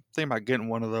looking. I'm thinking about getting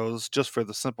one of those just for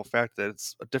the simple fact that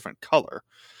it's a different color,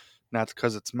 not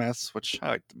because it's Mets, which I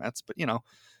like the Mets, but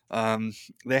um,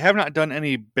 they have not done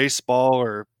any baseball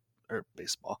or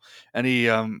baseball, any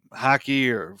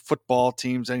hockey or football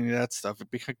teams, any of that stuff.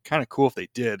 It'd be kind of cool if they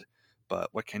did, but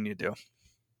what can you do?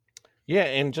 Yeah,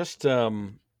 and just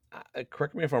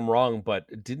correct me if I'm wrong,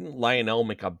 but didn't Lionel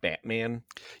make a Batman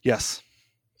Yes.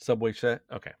 subway set?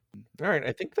 Okay. All right.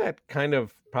 I think that kind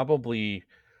of probably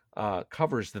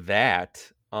covers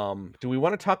that. Do we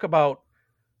want to talk about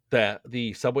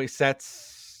the subway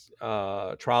sets,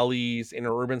 trolleys,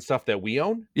 interurban stuff that we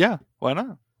own? Yeah. Why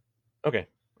not? Okay.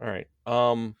 All right.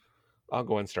 I'll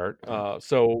go and start.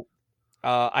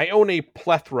 I own a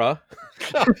plethora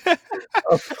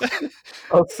of,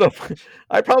 of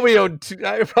I probably own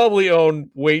I probably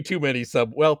own way too many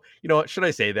sub. Well, you know what? Should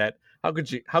I say that? How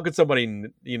could you? How could somebody?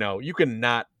 You can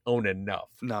not own enough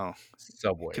No.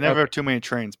 subway. Can never Okay, have too many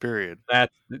trains, period.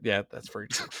 that's very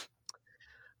true.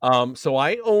 So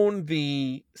I own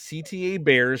the CTA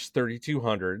Bears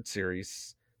 3200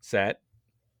 series set.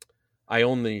 I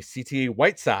own the CTA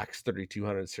White Sox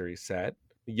 3200 series set,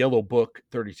 the Yellow Book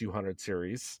 3200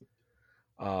 series.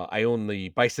 I own the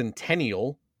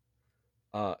Bicentennial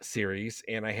series,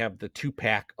 and I have the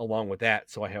 2-pack along with that.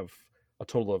 So I have a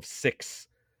total of 6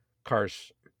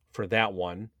 cars for that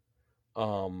one.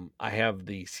 I have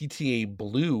the CTA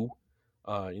Blue,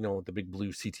 the big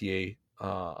blue CTA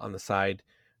on the side.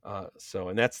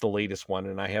 And that's the latest one.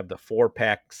 And I have the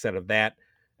 4-pack set of that.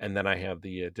 And then I have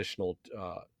the additional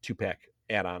 2-pack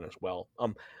add-on as well.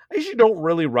 I usually don't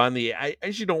really run I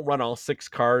usually don't run all 6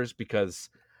 cars because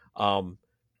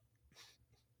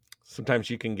sometimes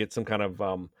you can get some kind of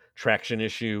traction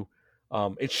issue.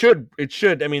 It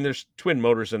should. I mean, there's twin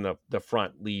motors in the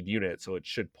front lead unit, so it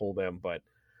should pull them. But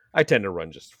I tend to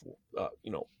run just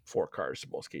 4 cars in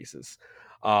most cases.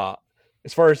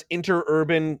 As far as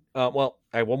interurban, well,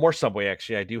 I have one more subway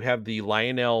actually. I do have the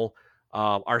Lionel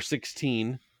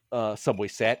R16 subway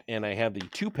set, and I have the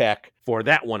 2-pack for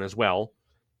that one as well.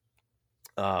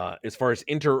 As far as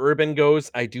interurban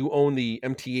goes, I do own the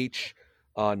MTH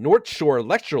North Shore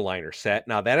Electroliner set.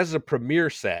 Now that is a premier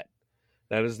set.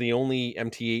 That is the only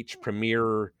MTH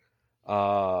premier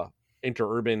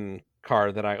interurban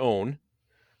car that I own.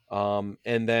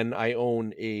 And then I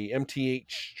own a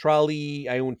MTH trolley.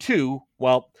 I own 2.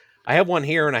 Well, I have one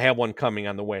here and I have one coming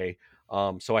on the way.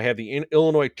 So I have the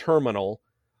Illinois Terminal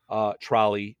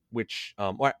trolley, which,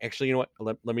 well, actually, you know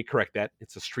what? Let me correct that.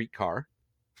 It's a streetcar.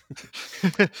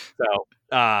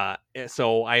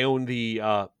 So I own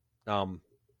the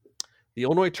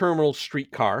Illinois Terminal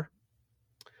streetcar.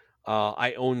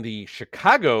 I own the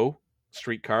Chicago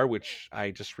streetcar, which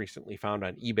I just recently found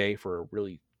on eBay for a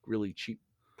really, really cheap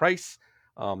price.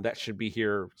 That should be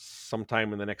here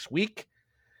sometime in the next week.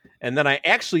 And then I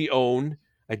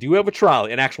do have a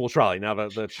trolley, an actual trolley. Now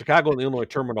the Chicago and the Illinois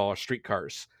Terminal are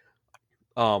streetcars.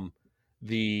 I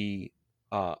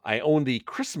own the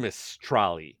Christmas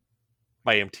trolley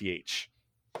by MTH,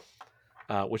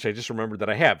 which I just remembered that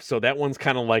I have. So that one's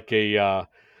kind of like a,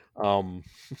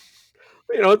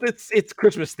 it's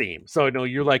Christmas theme. So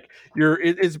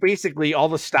it's basically all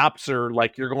the stops are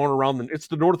like you're going around. It's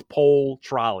the North Pole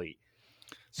trolley.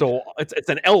 So it's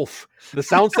an elf. The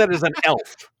sound set is an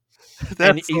elf, and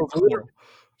That's so cool.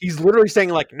 he's literally saying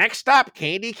like next stop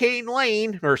Candy Cane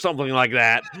Lane or something like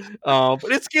that. But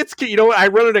it's I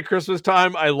run it at Christmas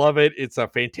time. I love it. It's a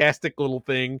fantastic little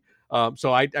thing.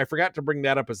 So I forgot to bring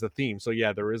that up as a theme. So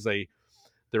yeah, there is a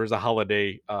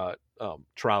holiday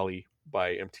trolley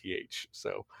by MTH.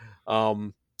 So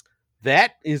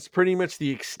that is pretty much the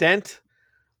extent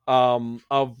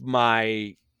of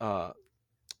my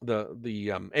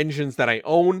the engines that I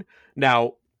own.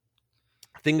 Now,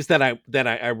 things that I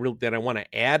want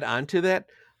to add onto that.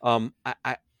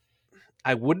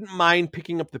 I wouldn't mind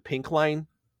picking up the Pink Line,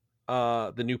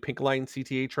 the new Pink Line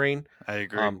CTA train. I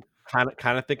agree.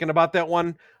 Kind of thinking about that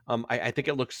one. I think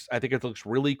it looks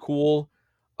really cool.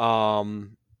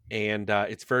 And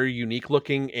it's very unique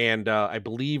looking, and I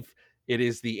believe it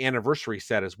is the anniversary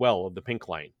set as well of the Pink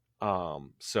Line.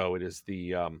 So it is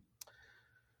the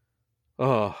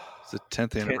It's the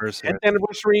 10th anniversary. 10th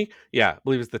anniversary. Yeah, I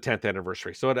believe it's the 10th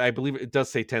anniversary. So I believe it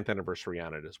does say 10th anniversary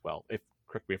on it as well.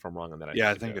 Correct me if I'm wrong on that.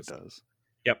 I think it does.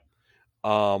 Yep.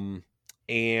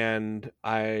 And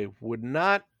I would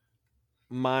not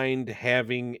mind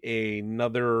having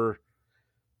another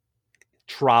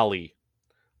trolley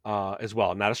as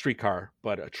well. Not a streetcar,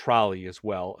 but a trolley as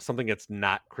well. Something that's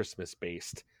not Christmas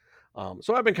based.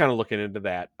 So I've been kind of looking into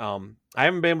that. I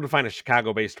haven't been able to find a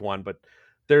Chicago based one, but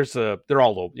they're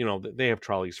all over. They have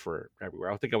trolleys for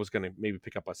everywhere. I think I was going to maybe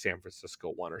pick up a San Francisco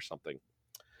one or something.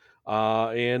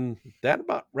 And that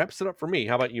about wraps it up for me.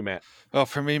 How about you, Matt? Well,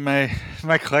 for me, my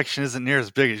collection isn't near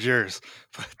as big as yours,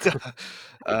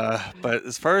 but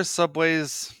as far as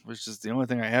subways, which is the only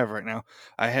thing I have right now,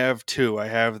 I have two. I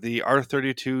have the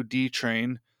R32D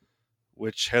train,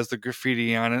 which has the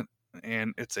graffiti on it,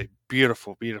 and it's a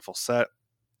beautiful, beautiful set.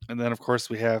 And then, of course,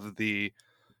 we have the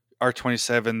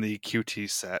R27, the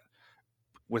QT set,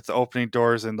 with the opening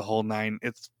doors and the whole nine.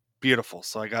 It's beautiful.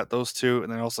 So I got those two,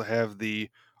 and then I also have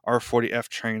the R40F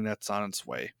train that's on its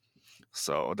way.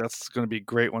 So that's going to be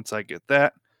great once I get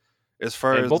that. As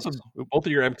far And as both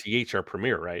of your MTH are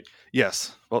Premier, right?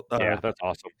 yes, well, Yeah, that's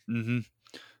awesome.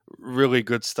 really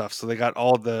good stuff. So they got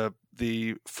all the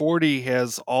 40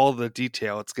 has all the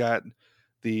detail. It's got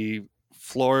the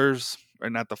floors, or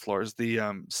not the floors, the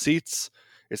seats.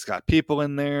 It's got people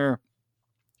in there.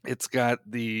 It's got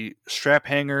the strap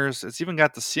hangers. It's even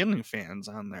got the ceiling fans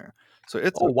on there. So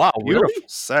it's Oh a wow, beautiful really?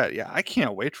 set. Yeah, I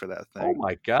can't wait for that Oh thing.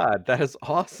 my god, that is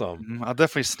awesome. I'll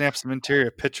definitely snap some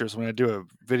interior pictures when I do a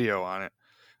video on it.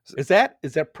 Is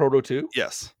that Proto 2?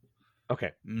 Yes.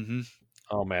 Okay. Mm-hmm.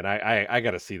 Oh man, I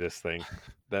got to see this thing.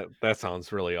 That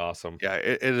sounds really awesome. Yeah,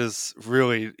 it is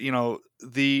really,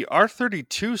 the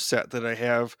R32 set that I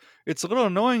have, it's a little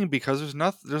annoying because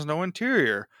there's no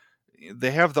interior.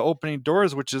 They have the opening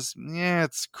doors, which is, yeah,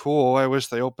 it's cool. I wish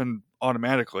they opened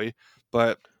automatically,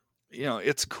 but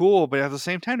it's cool, but at the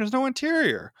same time there's no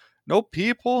interior. No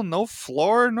people, no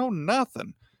floor, no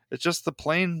nothing. It's just the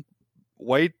plain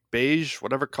white, beige,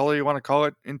 whatever color you want to call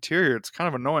it, interior. It's kind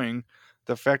of annoying,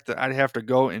 the fact that I'd have to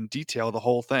go and detail the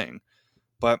whole thing.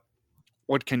 But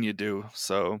what can you do?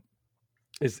 So,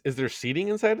 Is there seating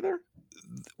inside of there?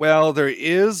 well, there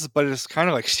is, but it's kind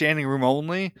of like standing room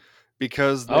only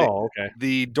because Oh, okay.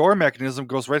 the door mechanism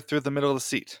goes right through the middle of the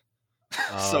seat.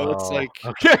 So it's Oh, like,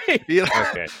 okay.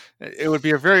 Okay. it would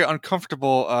be a very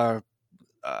uncomfortable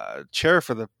chair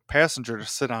for the passenger to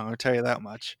sit on. I'll tell you that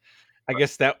much. I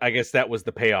guess that was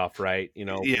the payoff, right?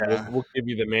 Yeah, We'll give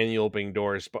you the manual opening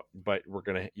doors, but you're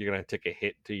gonna take a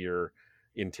hit to your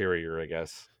interior, I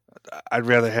guess. I'd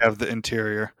rather have the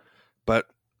interior, but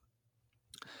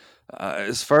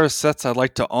as far as sets I'd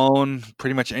like to own,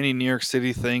 pretty much any New York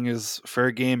City thing is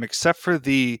fair game, except for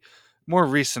the more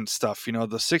recent stuff. The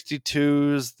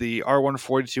 62s, the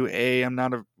R142A, I'm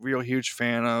not a real huge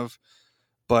fan of.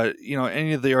 But,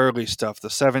 any of the early stuff, the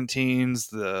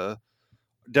 17s,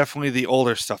 definitely the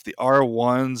older stuff, the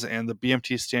R1s and the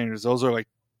BMT standards, those are like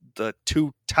the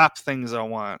two top things I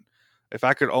want. If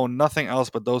I could own nothing else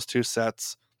but those two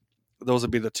sets, those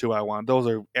would be the two I want. Those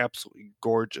are absolutely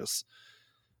gorgeous.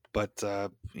 But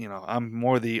I'm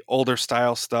more the older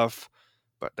style stuff,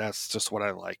 but that's just what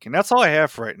I like. And that's all I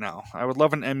have for right now. I would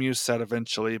love an MU set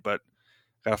eventually, but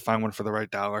gotta find one for the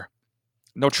right dollar.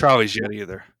 No trolleys yet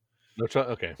either. No,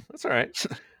 okay, that's all right.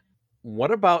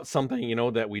 What about something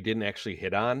that we didn't actually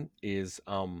hit on is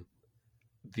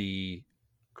the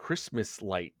Christmas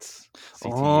lights.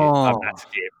 CT, Oh, not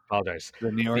CTA, apologize.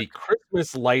 the New York. The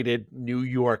Christmas lighted New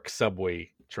York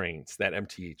subway trains that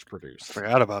MTH produced.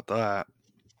 Forgot about that.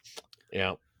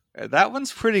 Yeah. That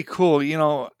one's pretty cool.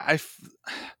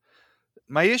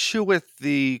 My issue with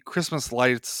the Christmas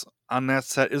lights on that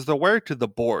set is the wire to the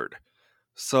board.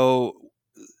 So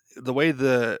the way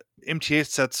the MTA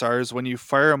sets are is when you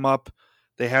fire them up,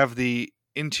 they have the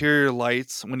interior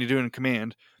lights. When you do it in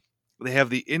command, they have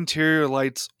the interior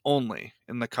lights only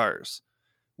in the cars.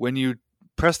 When you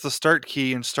press the start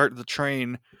key and start the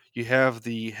train, you have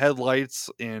the headlights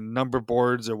and number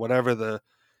boards or whatever the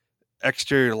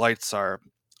exterior lights are.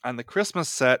 On the Christmas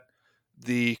set,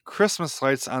 the Christmas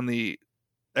lights on the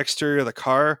exterior of the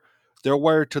car, they're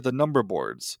wired to the number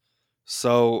boards.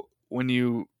 So when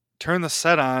you turn the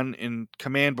set on in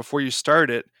command before you start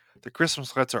it, the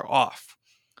Christmas lights are off.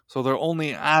 So they're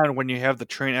only on when you have the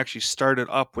train actually started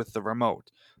up with the remote.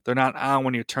 They're not on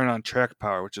when you turn on track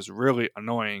power, which is really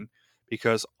annoying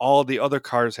because all the other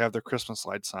cars have their Christmas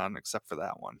lights on except for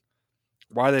that one.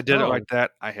 Why they did it Oh, like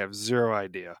that, I have zero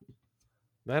idea.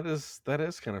 that is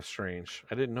kind of strange.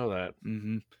 I didn't know that.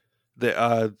 Mm-hmm.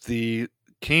 The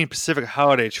Canadian Pacific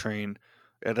Holiday Train,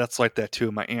 that's like that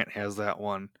too. My aunt has that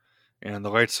one, and the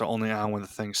lights are only on when the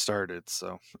thing started.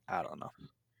 So I don't know.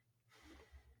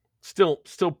 Still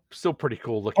pretty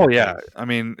cool looking. Oh yeah, thing, I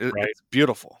mean right? it's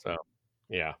beautiful. So,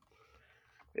 yeah,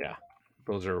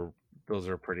 those are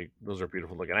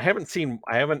beautiful looking. I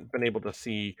haven't been able to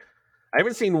see I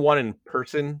haven't seen one in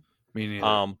person. Me neither.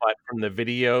 But from the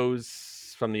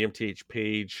videos from the MTH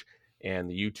page and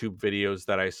the YouTube videos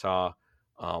that I saw,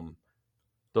 um,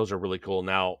 those are really cool.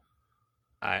 Now,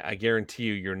 I guarantee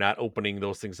you're not opening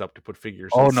those things up to put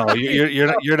figures Oh no, inside.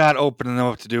 you're not opening them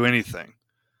up to do anything.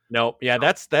 No, yeah,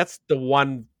 that's the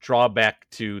one drawback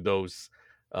to those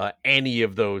any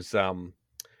of those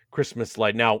Christmas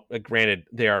light. Now, granted,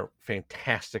 they are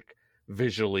fantastic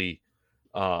visually.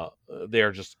 They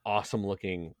are just awesome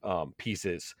looking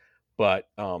pieces, but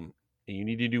you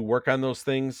need to do work on those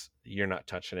things. You're not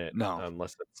touching it No.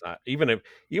 unless it's not even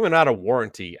out of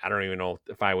warranty. I don't even know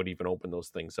if I would even open those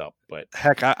things up. But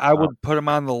Heck, I uh, would put them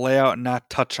on the layout and not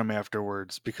touch them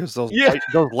afterwards because yeah,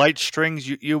 those light strings,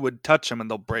 you would touch them and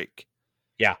they'll break.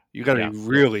 yeah, You got to yeah, be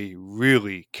really,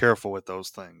 really careful with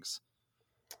those things.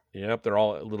 yep. They're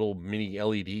all little mini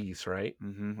LEDs, right?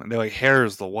 And they're like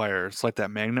hairs the wire. It's like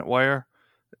that magnet wire.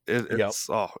 Yep,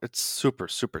 It's super,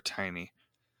 super tiny.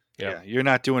 yep. Yeah, you're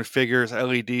not doing figures,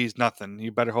 LEDs, nothing.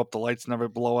 You better hope the lights never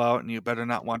blow out, and you better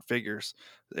not want figures.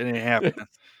 It ain't happening.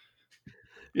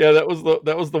 Yeah, that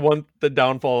was the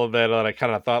downfall of that I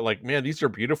kind of thought like, man, these are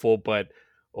beautiful, but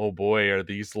oh boy, are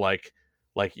these like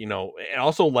and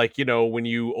also like when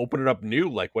you open it up new,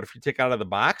 like what if you take it out of the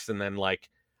box and then like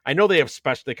I know they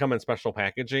come in special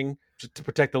packaging to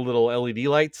protect the little LED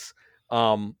lights,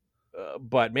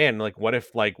 but man, like what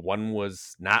if like one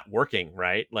was not working,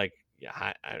 right? Like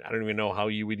yeah, I don't even know how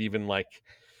you would even like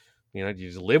do you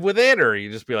just live with it or you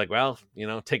just be like, well,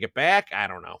 take it back. I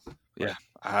don't know. Yeah,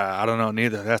 I don't know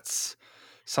neither. That's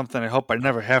something I hope I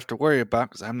never have to worry about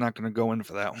because I'm not going to go in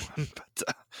for that one. But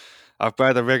I'll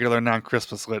buy the regular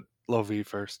non-Christmas lit low V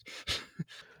first.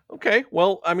 Okay.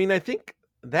 Well, I mean, I think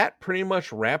that pretty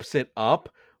much wraps it up.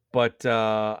 But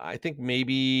I think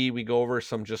maybe we go over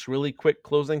some just really quick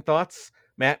closing thoughts.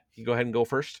 Matt, you go ahead and go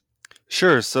first.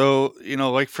 Sure. So,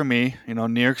 like for me,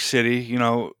 New York City,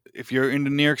 if you're into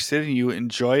New York City and you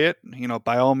enjoy it,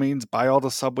 by all means, buy all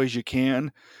the subways you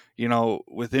can.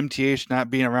 With MTH not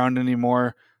being around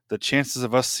anymore, the chances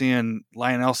of us seeing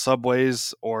Lionel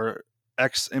subways or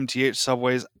ex MTH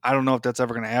subways, I don't know if that's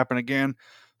ever going to happen again.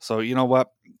 So, you know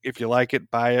what? If you like it,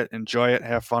 buy it, enjoy it,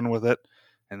 have fun with it.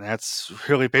 And that's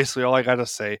really basically all I got to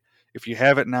say. If you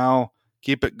have it now,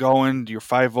 keep it going. Your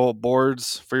 5-volt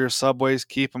boards for your subways,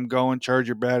 keep them going. Charge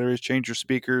your batteries, change your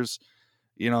speakers.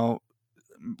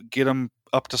 Get them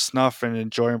up to snuff and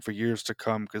enjoy them for years to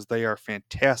come because they are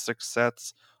fantastic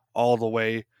sets all the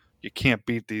way. You can't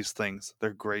beat these things.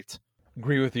 They're great.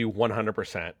 Agree with you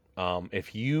 100%.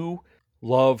 If you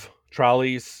love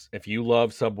trolleys, if you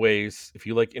love subways, if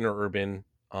you like interurban,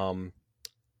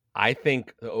 I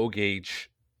think the O gauge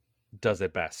does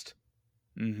it best.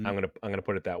 Mm-hmm. I'm gonna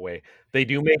put it that way. They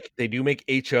do make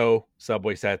HO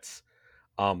subway sets.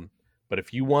 But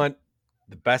if you want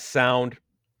the best sound,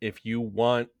 if you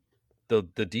want the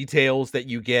details that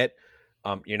you get,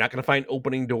 you're not gonna find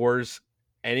opening doors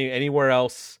anywhere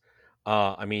else.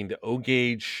 I mean the O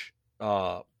gauge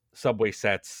subway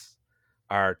sets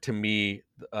are to me,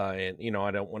 and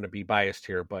I don't want to be biased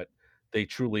here, but they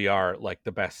truly are like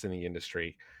the best in the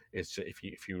industry. It's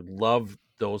if you love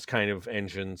those kind of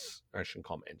engines, I shouldn't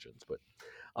call them engines, but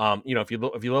if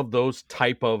you love those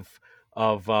type of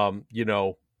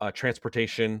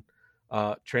transportation,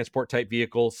 transport type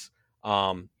vehicles,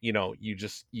 you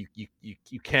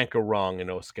can't go wrong in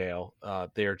O scale.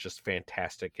 They're just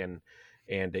fantastic, and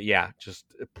just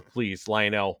please,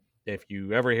 Lionel, if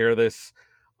you ever hear this,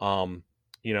 um,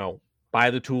 buy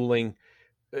the tooling.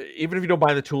 Even if you don't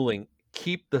buy the tooling,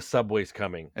 keep the subways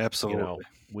coming. Absolutely.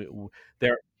 We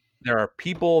there there are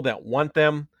people that want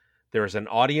them. There's an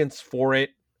audience for it,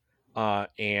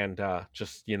 and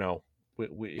just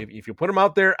if you put them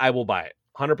out there, I will buy it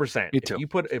 100%. Me If too. you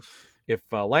put if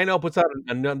Lionel puts out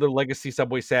another Legacy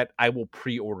Subway set, I will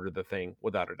pre-order the thing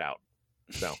without a doubt.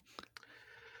 So,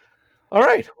 all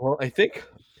right. Well, I think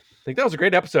that was a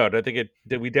great episode. I think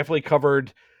we definitely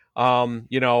covered, one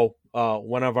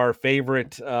of our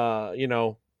favorite,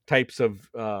 types of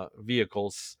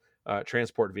vehicles,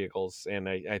 transport vehicles, and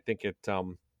I think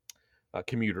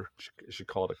commuter should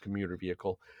call it a commuter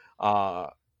vehicle.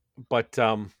 But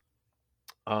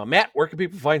Matt, where can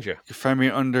people find you? You can find me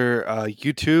under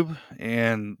YouTube,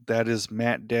 and that is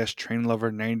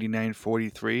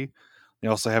Matt-Trainlover9943. They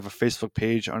also have a Facebook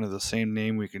page under the same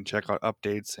name. We can check out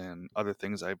updates and other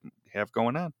things I have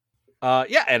going on.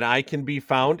 Yeah, and I can be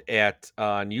found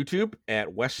on YouTube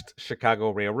at West Chicago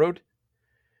Railroad,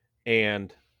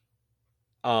 and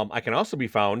I can also be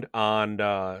found on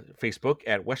Facebook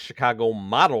at West Chicago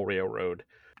Model Railroad.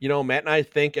 Matt and I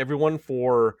thank everyone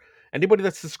for anybody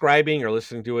that's subscribing or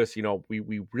listening to us.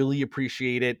 We really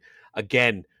appreciate it.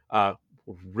 again,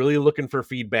 really looking for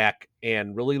feedback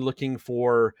and really looking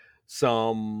for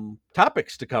some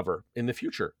topics to cover in the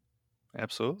future.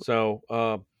 Absolutely.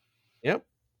 So, yep.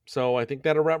 So I think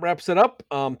that wraps it up.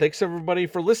 Thanks everybody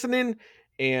for listening,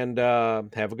 and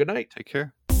have a good night. Take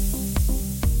care.